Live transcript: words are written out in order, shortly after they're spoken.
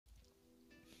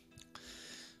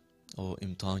O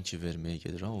imtahan ki verməyə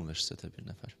gedir ha, universitetə bir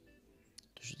nəfər.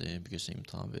 Düzdür, bir gözə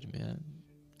imtahan verməyə.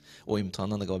 O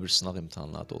imtahandan da qaba bir sınaq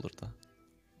imtahanları da olur da.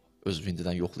 Öz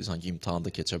vindidən yoxlayırsan ki, imtahanda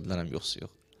keçə bilərəm, yoxsa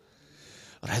yox.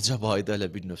 Rəcəb ayda elə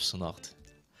bir növ sınaqdır.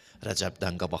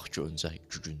 Rəcəbdən qabaq ki, öncə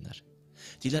günlər.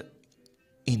 Deyirlər,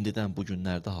 indidən bu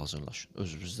günlərdə hazırlaşın.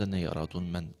 Özünüzdə nə yaradın,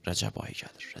 mən Rəcəb ayı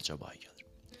gəlir, Rəcəb ayı gəlir.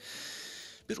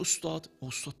 Bir ustad, o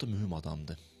ustad da mühüm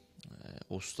adamdır.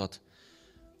 O ustad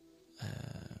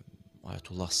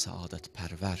Ayətullah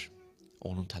Səadətpərvər,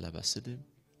 onun tələbəsidir.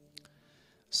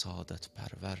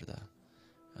 Səadətpərvər də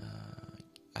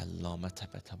Əllamə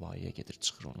Təbətəbaiyə gedir,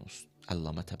 çıxır onun.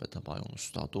 Əllamə Təbətəbai onun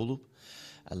ustadı olub.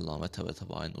 Əllamə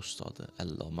Təbətəbainin ustadı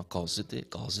Əllamə Qazidir.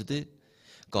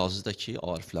 Qazi də ki,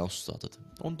 ariflərin ustadıdır.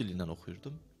 Onun dilindən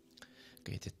oxuyurdum.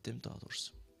 Qeyd etdim daha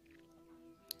doğrusu.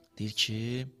 Deyir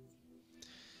ki,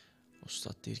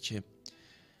 ustad deyir ki,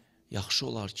 yaxşı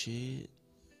olar ki,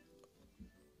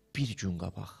 bir gün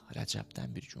qabaq,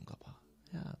 Rəcəbdən bir gün qabaq,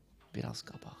 ya biraz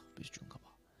qabaq, bir gün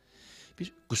qabaq,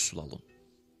 bir qüsl alın.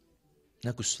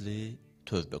 Nə qüsli?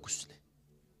 Tövbə qüsli.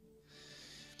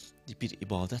 Bir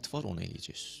ibadət var, onu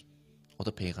eləyəcəksiniz. O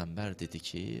da Peyğəmbər dedi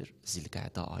ki,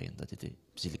 Zilqədə ayında dedi,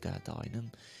 Zilqədə ayının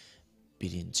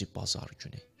 1-ci bazar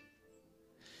günü.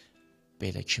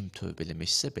 Belə kim tövbə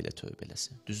eləmişsə, belə tövbə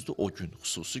eləsin. Düzdür, o gün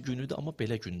xüsusi günüdür, amma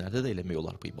belə günlərdə də eləmək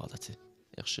olar bu ibadəti.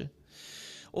 Yaxşı.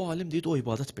 O alim deyir, o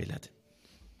ibadət belədir.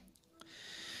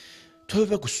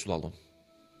 Tövbə qüsl alın.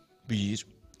 1.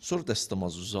 Sonra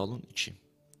dəstəmazınızı alın. 2.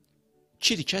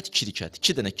 2 rikət, 2 rikət.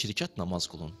 2 dənə 2 rikət namaz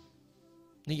qılın.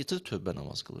 Nə yetir? Tövbə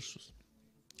namaz qılırsınız.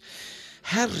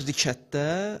 Hər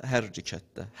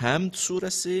rikətdə Həmd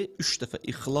surəsi, 3 dəfə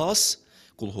İxlas,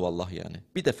 Qul huvallah yəni.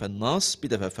 Bir dəfə Nas,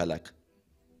 bir dəfə Fələq.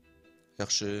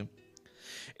 Yaxşı.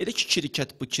 Elə ki 2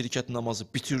 rikət, bu 2 rikət namazı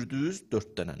bitirdiniz,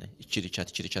 4 dənəni. 2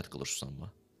 rikət qılırsınız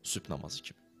amma. Sübh namazı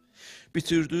kimi.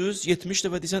 Bitirdiniz, 70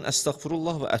 dəfə deysən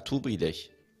Əstəğfirullah və ətubu ileyh.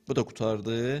 Bu da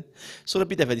qutardı. Sonra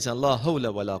bir dəfə deysən La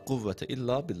havlə və la quvvətə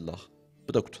illa billah.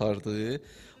 Bu da qutardı.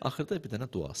 Axırda bir dənə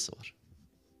duası var.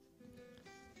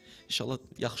 İnşallah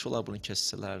yaxşı olar bunu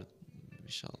kəssələr,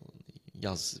 inşallah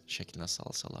yaz şəklinə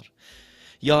salsalar.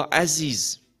 Ya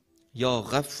əziz, ya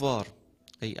qəffar,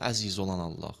 ey əziz olan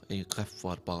Allah, ey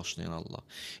qəffar bağışlayan Allah.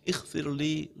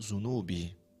 İğfirli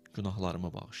zunubi,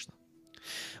 günahlarımı bağışla.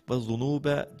 Və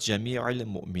zunubə cəmi'il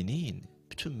müminin,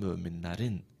 bütün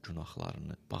möminlərin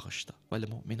günahlarını bağışla. Və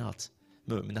müminat,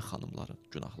 möminə xanımların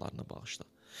günahlarını bağışla.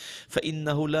 Fə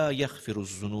innəhu la yəğfiru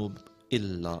zunub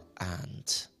illa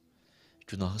ənd.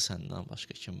 Günahı səndən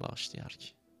başqa kim bağışlayar ki?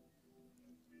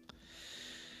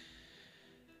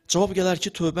 Cavab gələr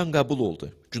ki, tövbən qəbul oldu,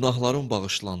 günahların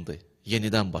bağışlandı,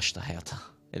 yenidən başla həyata.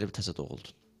 Elə bir təzə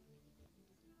doğuldun.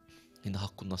 İndi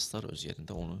haqqunaslar öz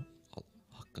yerində onu,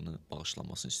 haqqını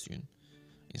bağışlanmasını istəyən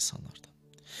insanlardan.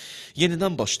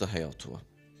 Yenidən başla həyatı.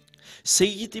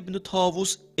 Seyyid İbn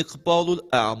Tavus İqbalul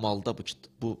Əmalda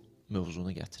bu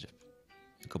mövzunu gətirib.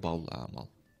 İqbalul Əmal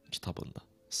kitabında.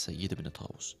 Seyyid İbn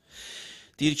Tavus.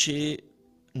 Deyir ki,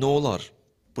 nə olar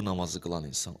bu namazı qılan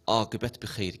insan? Aqibət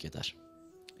bir xeyr gedər.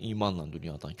 İmanla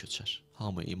dünyadan köçər.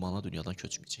 Hamı imanla dünyadan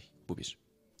köçməyəcək. Bu 1.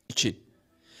 2.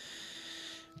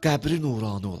 Qəbri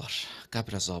nuranı olar.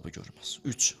 Qəbr əzabı görməz.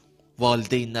 3.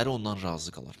 Valideynləri ondan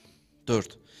razı qalar.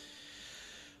 4.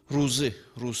 Ruzi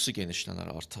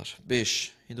genişlənər, artar.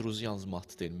 5. İndi ruzi yalnız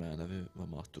maddi deyil, mənəvi və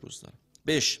maddi ruzlar.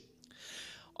 5.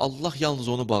 Allah yalnız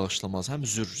onu bağışlamaz, həm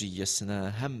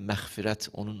zürriyyəsinə, həm məğfirət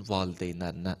onun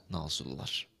valideynlərinə nazil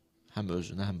olar. Həm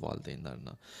özünə, həm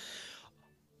valideynlərinə.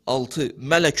 6.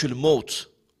 Mələkül mevt,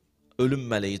 ölüm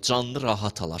mələyi canlı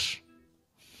rahat alar.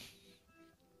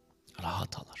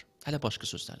 Rahat alar. Hələ başqa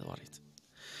sözlər də var idi.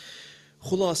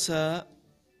 Xülasə,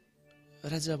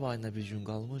 Rəcəb ayına bir gün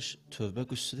qalmış, tövbə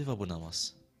qüssüdür və bu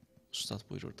namaz. Ustad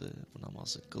buyururdu, bu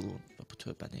namazı qılın və bu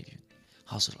tövbəni eləyin.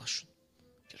 Hazırlaşın.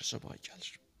 Rəcəb ayı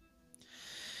gəlir.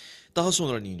 Daha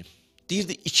sonra neyini?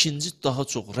 Deyirdi, ikinci daha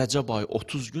çox Rəcəb ayı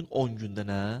 30 gün, 10 gündə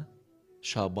nə?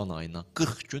 Şaban ayına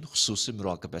 40 gün xüsusi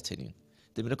müraqibət eləyin.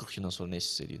 Demirə 40 gündən sonra nə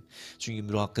hiss eləyin? Çünki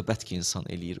müraqibət ki, insan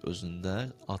eləyir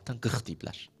özündə, adətən 40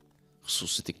 deyiblər.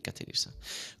 Xüsusi diqqət eləyirsən.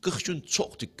 40 gün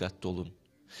çox diqqətli olun.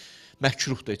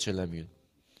 Məkruh da heç eləməyin.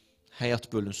 Həyat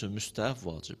bölünsün, müstəhəb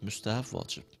vacib, müstəhəb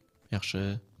vacib. Yaxşı,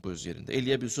 bu öz yerində.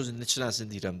 Eləyə bilsiniz, neçələnsini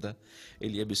deyirəm də.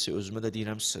 Eləyə bilsiniz, özümə də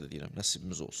deyirəm, sizə də deyirəm.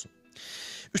 Nəsibimiz olsun.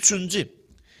 3.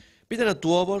 Bir dənə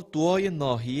dua var, duayı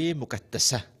nahiyə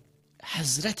müqəddəsə.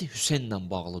 Həzrəti Hüseynlə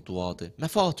bağlı duadır.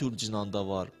 Məfatihül Cinanda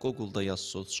var, Google-da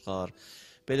yazsız çıxar.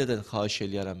 Belədən xahiş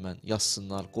eləyərəm mən,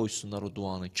 yazsınlar, qoysunlar o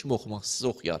duanı, kim oxumaq siz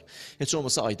oxuyar. Heç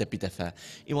olmasa ayda bir dəfə.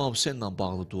 İmam Hüseynlə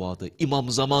bağlı duadır.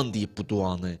 İmam Zaman deyib bu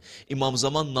duanı. İmam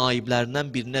Zaman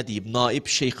naiblərindən birinə deyib, naib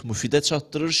Şeyx Müfidə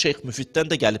çatdırır, Şeyx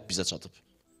Müfiddən də gəlib bizə çatıb.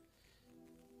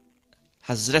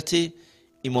 Həzrəti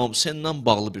İmam Hüseynlə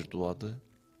bağlı bir duadır.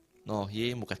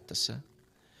 Nağıyeva müqəddəsə.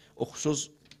 Oxusuz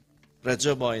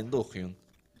Rəcəb ayında oxuyun.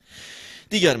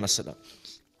 Digər məsələ.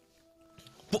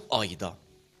 Bu ayda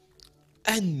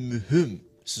ən mühüm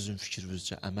sizin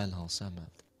fikrinizcə əməl hansı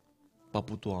əməldir?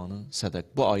 Bu duanın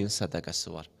bu ayın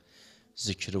sədəqəsi var,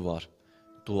 zikri var,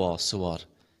 duası var,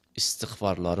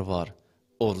 istiğfarları var,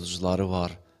 orucları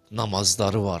var,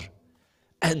 namazları var.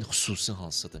 Ən xüsusi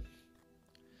hansıdır?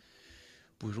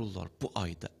 Buyururlar, bu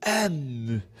ayda ən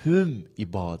mühüm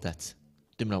ibadət,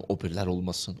 demirəm o birlər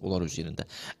olmasın, onlar öz yerində,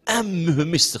 ən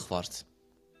mühüm istiğfardır.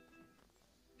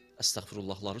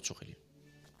 Əstəğfirullahları çox eləyin.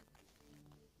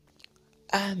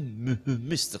 Ən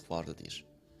mühüm istiğfardır deyir.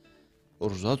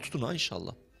 Orucları tutun ha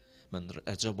inşallah. Mən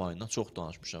Rəcəb ayından çox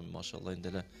danışmışam maşallah. İndi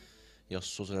elə yaz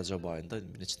söz Rəcəb ayında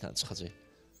neçə tane çıxacaq.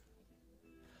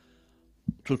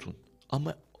 Tutun.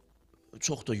 Amma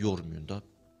çox da yormayın da.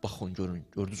 Baxın görün,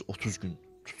 gördünüz 30 gün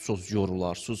tutsuz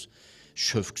yorularsız,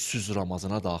 şövksüz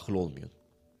Ramazana daxil olmayın.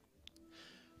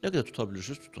 Nə qədər tuta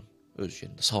bilirsiniz tutun. Öz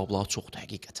yerində. Savabları çoxdur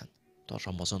həqiqətən.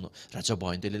 Ramazan, Rəcəb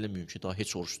ayında elə eləməyin ki, daha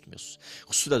heç oruç tutmuyorsunuz.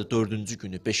 Xüsusilə də 4-cü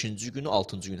günü, 5-ci günü,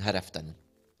 6-cı günü hər həftənin.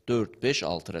 4, 5,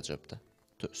 6 Rəcəbdə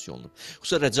tövsiyə olunub.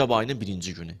 Xüsusilə Rəcəb ayının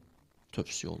 1-ci günü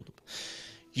tövsiyə olunub.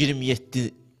 27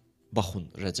 baxın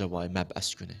Rəcəb ayı məbəs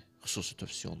günü xüsusi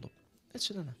tövsiyə olunub.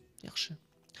 Neçə dənə? Yaxşı.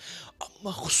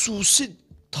 Amma xüsusi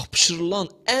tapşırılan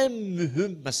ən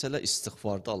mühüm məsələ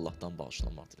istiğfarda Allahdan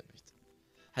bağışlanmaq deməkdir.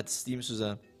 Hədis deyim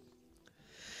sizə.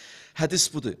 Hədis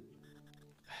budur.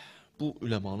 Bu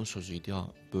üləmanın sözü idi, ya,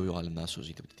 böyük alimlərin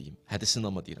sözü idi deyim. Hədisin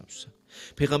amma deyirəm sizə.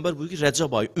 Peyğəmbər buyurur ki,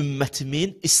 Rəcəb ayı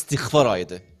ümmətimin istiğfar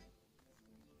ayıdır.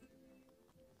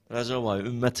 Rəcəb ayı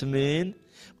ümmətimin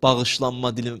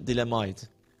bağışlanma diləmə ayıdır.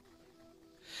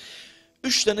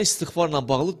 3 dənə istiğfarla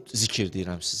bağlı zikir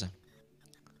deyirəm sizə.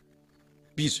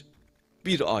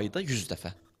 Bir ayda 100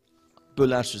 dəfə.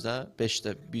 Bölərsiniz də,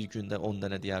 5də, bir gündə 10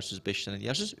 dənə deyərsiniz, 5 dənə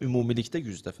deyərsiniz, ümumilikdə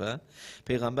 100 dəfə.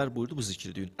 Peyğəmbər buyurdu bu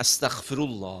zikri deyin.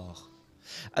 Əstəğfirullah.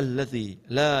 Əl-ləzi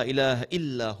la ilahə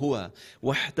illə huvə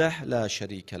vəhdə la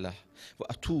şərikə ləh və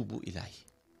ətubu iləh.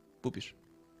 Bu bir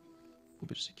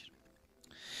zikir.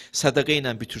 Sədəqə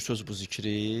ilə bitirsiniz bu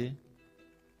zikri.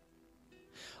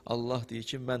 Allah deyir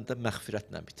ki, mən də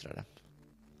məğfirətlə bitirərəm.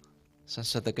 Sən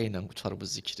sədəqə ilə qutar bu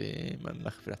zikri, mən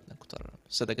məğfirətlə qutararam.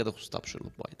 Sədəqə də xüsusi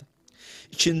tapşırılıb bu ayda.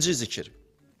 İkinci zikir,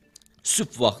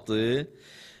 sübh vaxtı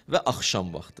və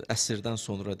axşam vaxtı, əsrdən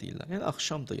sonra deyirlər. Yəni,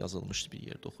 axşam da yazılmışdı bir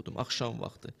yerdə oxudum, axşam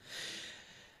vaxtı.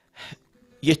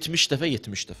 70 dəfə,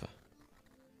 70 dəfə.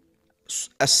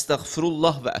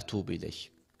 Əstəğfirullah və ətubu ileyh.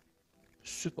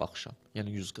 Sübh, axşam,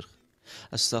 yəni 140.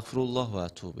 Əstəğfirullah və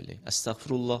ətubu ileyh.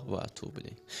 Əstəğfirullah və ətubu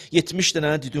ileyh. 70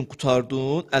 dənə dedin,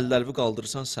 qutardın, əllərvi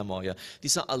qaldırırsan səmaya.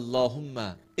 Deyirsən,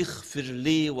 Allahümmə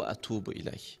iğfirli və ətubu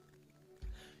ileyh.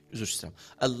 Üzr istəyirəm.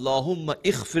 Allahümmə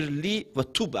iğfirli və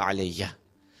tub aleyyə.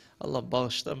 Allah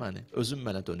bağışla məni, özün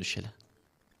mənə dönüş elə.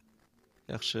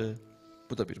 Yaxşı,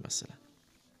 bu da bir məsələ.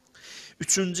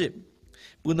 Üçüncü,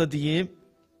 buna deyim,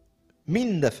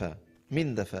 1000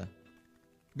 dəfə,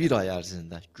 bir ay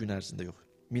ərzində, gün ərzində yox,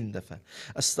 1000 dəfə.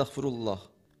 Əstəğfirullah,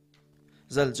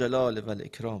 zəlcəlali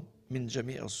vəl-ikram, min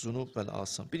cəmi'əz zunub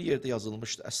vəl-asam. Bir yerdə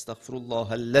yazılmışdı,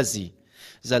 Əstəğfirullahəl-ləzi,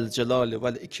 zəlcəlali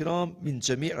vəl-ikram, min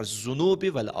cəmi'əz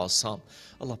zunubi vəl-asam.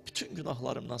 Allah, bütün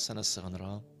günahlarımdan sənə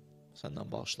sığınıram. Səndən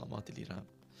bağışlamaq diləyirəm.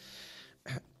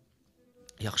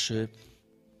 Yaxşı.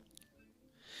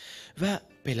 Və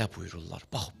belə buyururlar.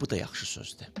 Bax, bu da yaxşı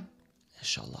sözdür.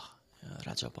 İnşallah,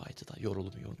 Rəcəb ayıdır da,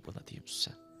 yorulmuyor buna deyim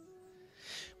sizə.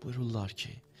 Buyururlar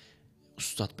ki,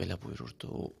 ustad belə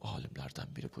buyururdu, o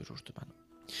alimlərdən biri buyururdu mənə.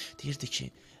 Deyirdi ki,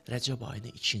 Rəcəb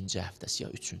ayının 2-ci həftəsi ya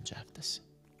 3-cü həftəsi.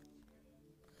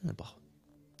 Bax,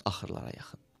 axırlara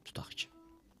yaxın, tutaq ki.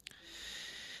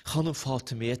 Xanım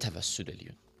Fatiməyə təvəssül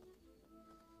eləyin.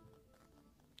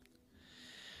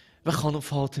 Və xanım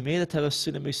Fatiməyə də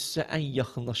təvəssül etmək sizə ən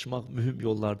yaxınlaşmaq mühüm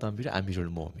yollardan biri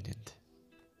Əmirül-Möminindir.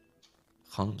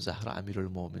 Xanım Zəhra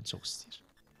Əmirül-Mömin çox istəyir.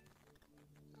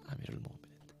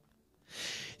 Əmirül-Möminindir.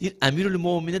 Deyir,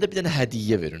 Əmirül-Möminə də bir dənə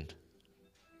hədiyyə verin.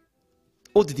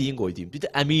 O dediyin qoy deyim. Bir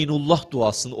də Əminullah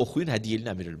duasını oxuyun, hədiyyə edin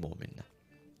Əmirül-Mömininə.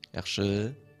 Yaxşı.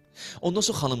 Ondan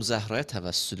sonra xanım Zəhraya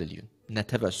təvəssül eləyin. Nə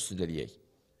təvəssül eləyək?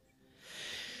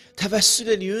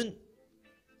 Təvəssül eləyin,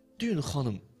 deyin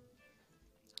xanım,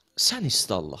 sən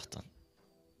istə Allahdan.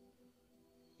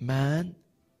 Mən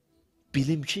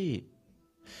bilim ki,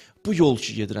 bu yol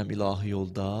ki gedirəm ilahi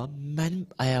yolda, mənim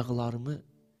ayaqlarımı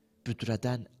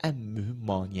büdrədən ən mühüm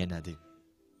maniyə nədir?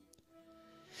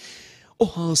 O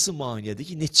hansı maniyyədir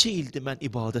ki, neçə ildir mən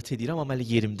ibadət edirəm, amma hələ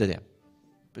yerimdəyəm.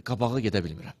 Qabağa gedə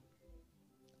bilmirəm.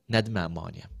 Nədir mənim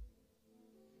maniyyəm?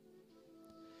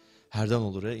 Hərdən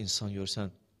olur, insan görsən,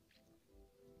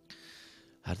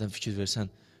 hərdən fikir versən,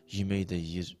 yemək də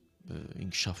yeyir,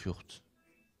 inkişaf yoxdur.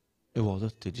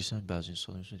 İbadət edirsən, bəzi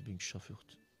insanlar görsən, bir inkişaf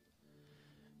yoxdur.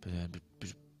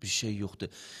 Bir şey yoxdur.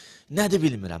 Nədir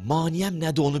bilmirəm, maniyyəm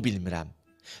nədir onu bilmirəm.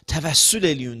 Təvəssül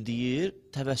eləyin deyir,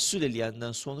 təvəssül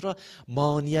eləyəndən sonra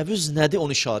maniyyəviz nədir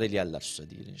onu işarə eləyərlər sizə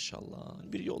deyir inşallah.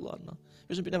 Bir yollarla.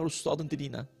 Görürsən, bir nəfər ustadın dili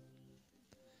ilə.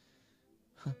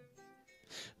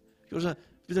 Görürsən,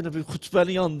 bir dənə bir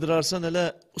xütbəni yandırarsan, elə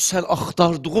sən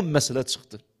axtardığın məsələ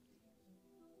çıxdı.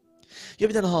 Ya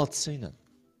bir dənə hadisə ilə,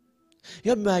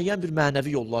 ya müəyyən bir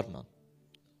mənəvi yollarla.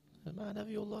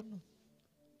 Mənəvi yollarla.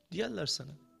 Deyərlər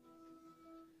sənə.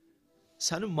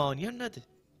 Sənin maniyyən nədir?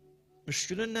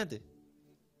 Müşkülün nədir?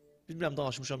 Bilmirəm,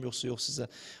 danışmışam yoxsa yox sizə.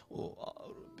 O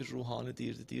bir ruhani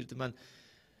deyirdi, mən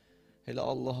elə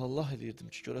Allah eləyirdim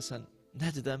ki, görəsən,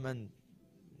 nədir də mən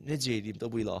necə eləyim də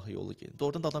bu ilahi yolu gelin.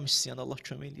 Doğrudan da adam istəyən Allah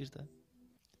kömək eləyir də.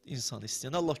 İnsan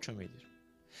istəyən Allah kömək eləyir.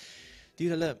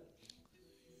 Deyir, elə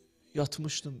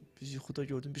yatmışdım, biz yuxuda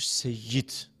gördüm, bir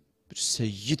seyyid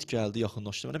gəldi,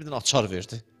 yaxınlaşdı. Mənə bir dənə açar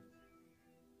verdi.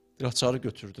 Bir açarı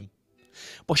götürdüm.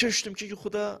 Başa düşdüm ki,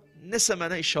 yuxuda nəsə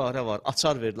mənə işarə var,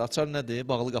 açar verilir. Açar nədir?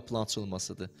 Bağlı qapılan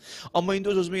açılmasıdır. Amma indi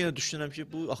öz-özümə yenə düşünürəm ki,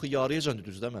 bu axı yarıyacan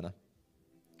düzdür mənə.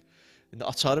 İndi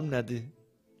açarım nədir?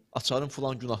 Açarım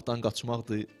filan günahdan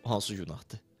qaçmaqdır, hansı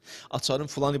günahdır? Açarım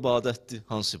filan ibadətdir,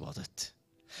 hansı ibadətdir?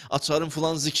 Açarım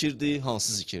filan zikirdir,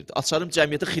 hansı zikirdir? Açarım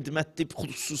cəmiyyətə xidmətdir,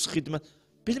 xüsusi xidmət.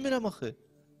 Bilmirəm axı.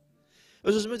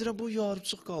 Öz-özümə deyirəm, bu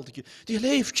yarıcıq qaldı ki.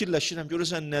 Deyil, fikirləşirəm,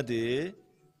 görürsən nədir?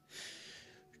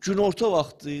 Günorta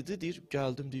vaxtı idi, deyir,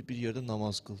 gəldim, deyir, bir yerdə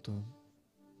namaz qıldım.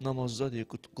 Namazda, deyir,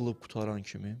 qılıb qutaran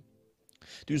kimi.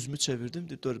 Deyir, üzümü çevirdim,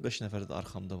 deyir, 4-5 nəfər də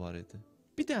arxamda var idi.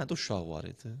 Bir dənə də uşaq var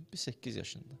idi, bir 8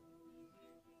 yaşında.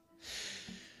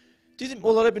 Dedim,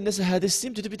 onlara bir nəsə hədis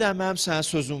deyim, dedi, bir dənə mənim sənə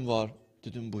sözüm var.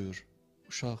 Dedim, buyur,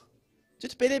 uşaq.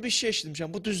 Dedi, belə bir şey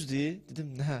eşitmişəm, bu düzdür?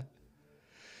 Dedim, nə?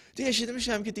 Deyir,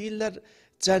 eşitmişəm ki, deyirlər,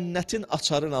 cənnətin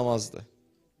açarı namazdır.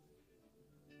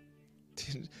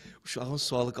 Deyir, uşağın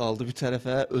sualı qaldı bir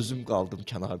tərəfə, özüm qaldım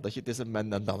kənarda ki, desəm,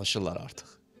 məndən danışırlar artıq.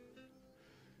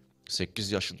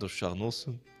 8 yaşında uşaq nə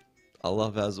olsun? Allah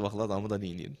bəzi vaxtlar adamı da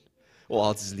neyniyim? O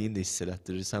acizliyin də hiss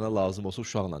elətdirir. Sənə lazım olsa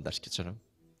uşaqla dərs keçərəm.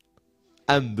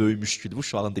 Ən böyük müşküldür, bu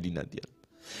uşağın dili ilə deyərəm.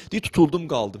 Deyir, tutuldum,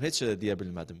 qaldım, heç elə deyə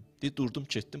bilmədim. Deyir, durdum,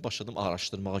 getdim, başladım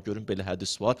araşdırmağa, görüm, belə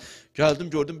hədis var. Gəldim,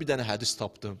 gördüm, bir dənə hədis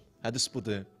tapdım. Hədis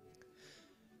budur.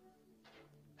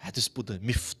 Hədis budur.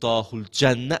 Miftahul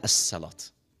cənnə əs-səlat.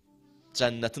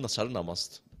 Cənnətin açarı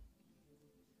namazdır.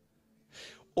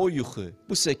 O yuxu,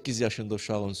 bu 8 yaşında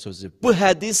uşağın sözü, bu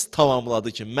hədis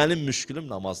tamamladı ki, mənim müşkülüm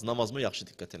namaz, namazıma yaxşı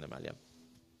diqqət eləməliyəm.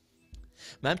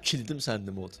 Mənim kildim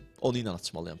səndim odur, onu ilə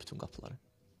açmalıyam bütün qapıları.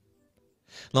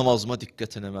 Namazıma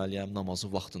diqqət eləməliyəm, namazı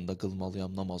vaxtında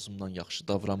qılmalıyam, namazımdan yaxşı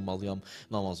davranmalıyam,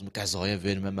 namazımı qəzaya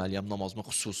verməməliyəm, namazıma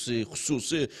xüsusi,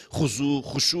 xuzu,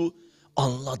 xuşu.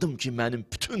 Anladım ki, mənim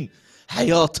bütün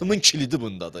həyatımın kilidi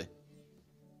bundadır.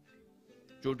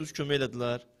 Gördünüz, kömək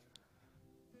elədilər.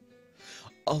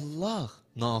 Allah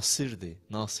nasirdir.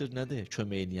 Nasir nədir?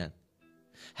 Kömək eləyən.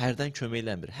 Hərdən kömək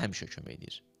eləmir, həmişə kömək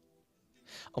eləyir.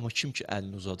 Amma kim ki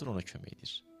əlini uzadır, ona kömək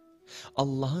eləyir.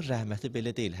 Allahın rəhməti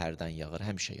belə deyil, hərdən yağır,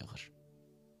 həmişə yağır.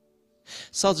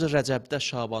 Sadəcə Rəcəbdə,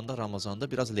 Şabanda,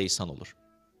 Ramazanda biraz leysan olur.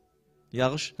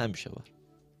 Yağış həmişə var.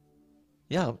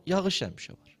 Yağış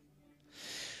həmişə var.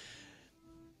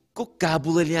 O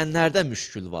qəbul eləyənlərdə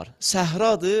müşkül var.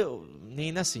 Səhradır,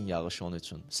 neynəsin yağış onun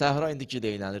üçün? Səhra indi ki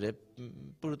deylənir,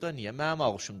 burada niyə? Mənim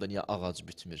ağuşumda niyə ağac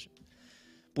bitmir?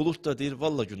 Bulud da deyir,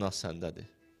 valla günah səndədir.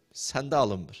 Səndə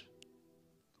alınmır.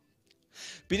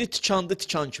 Biri tikandı,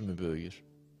 tikan kimi böyüyür.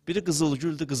 Biri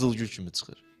qızılgüldür, qızılgül kimi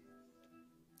çıxır.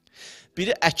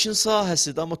 Biri əkin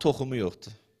sahəsidir, amma toxumu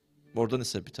yoxdur. Oradan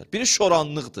isə bitər. Biri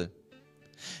şoranlıqdır.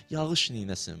 Yağış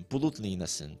neynəsin, bulud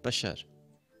neynəsin, bəşər.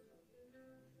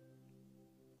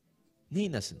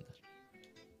 Neynəsinlər?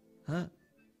 Hə?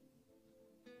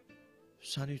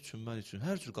 Səni üçün, mən üçün,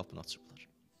 hər cür qapını açıblar.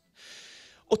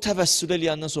 O təvəssül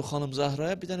eləyəndən sonra xanım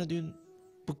Zəhraya bir dənə deyin,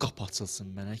 bu qapı açılsın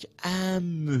mənə ki, ən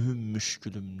mühüm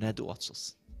müşkülüm nədir o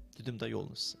açılsın. Dedim də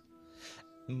yolunu sizə.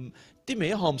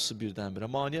 Deməyə hamısı birdən-birə.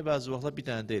 Maniyə bəzi vaxtlar bir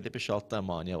dənə deyil, 5-6 dənə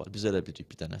maniyə var. Biz elə bilirik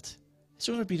bir dənədir.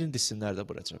 Sonra birini desinlər də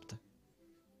bu Rəcəbdə.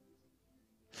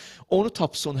 Onu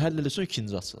tapsın, həll eləsin,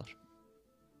 ikinci açılar.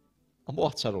 Amma o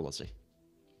açar olacaq.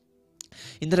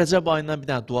 İndi Rəcəb ayından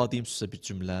bir dənə dua deyim sizə bir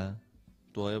cümlə.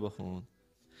 Duaya baxın.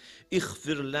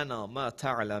 İğfir lənə mə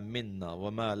tə'ləm minna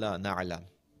və mə la nə'ləm.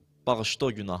 Bağışla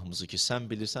o günahımızı ki, sən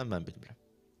bilirsən, mən bilmirəm.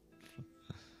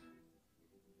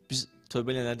 Biz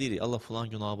tövbə ilə nə deyirik? Allah filan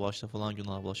günahı bağışla, filan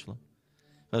günahı bağışla.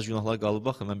 Bəzi günahlar qalıb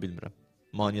baxın, mən bilmirəm.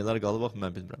 Maniyələr qalıb baxın,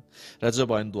 mən bilmirəm.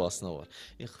 Rəcəb ayının duasına var.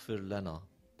 İğfir lənə,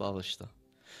 bağışla.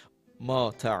 Ma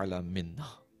tə'ləm minna.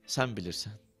 Sən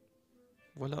bilirsən.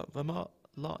 Və ma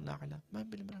la nə'ləm. Mən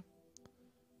bilmirəm.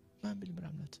 Mən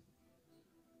bilmirəm nədir.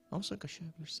 Hamısa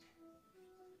qaşıya bilirsən.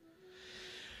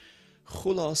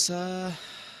 Xülasə,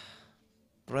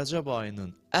 Rəcəb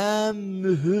ayının ən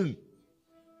mühüm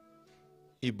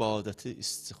ibadəti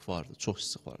istiğfardır. Çox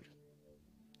istiğfar.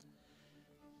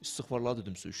 İstiğfarlar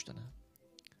dedim sizə 3 dənə.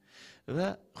 Və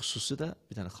xüsusi də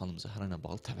bir dənə xanım Zəhra ilə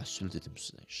bağlı təvəssül dedim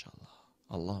sizə inşallah.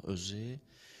 Allah özü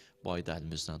bu ayda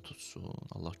əlimizdən tutsun.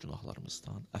 Allah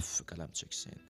günahlarımızdan əfv qələm çəksin.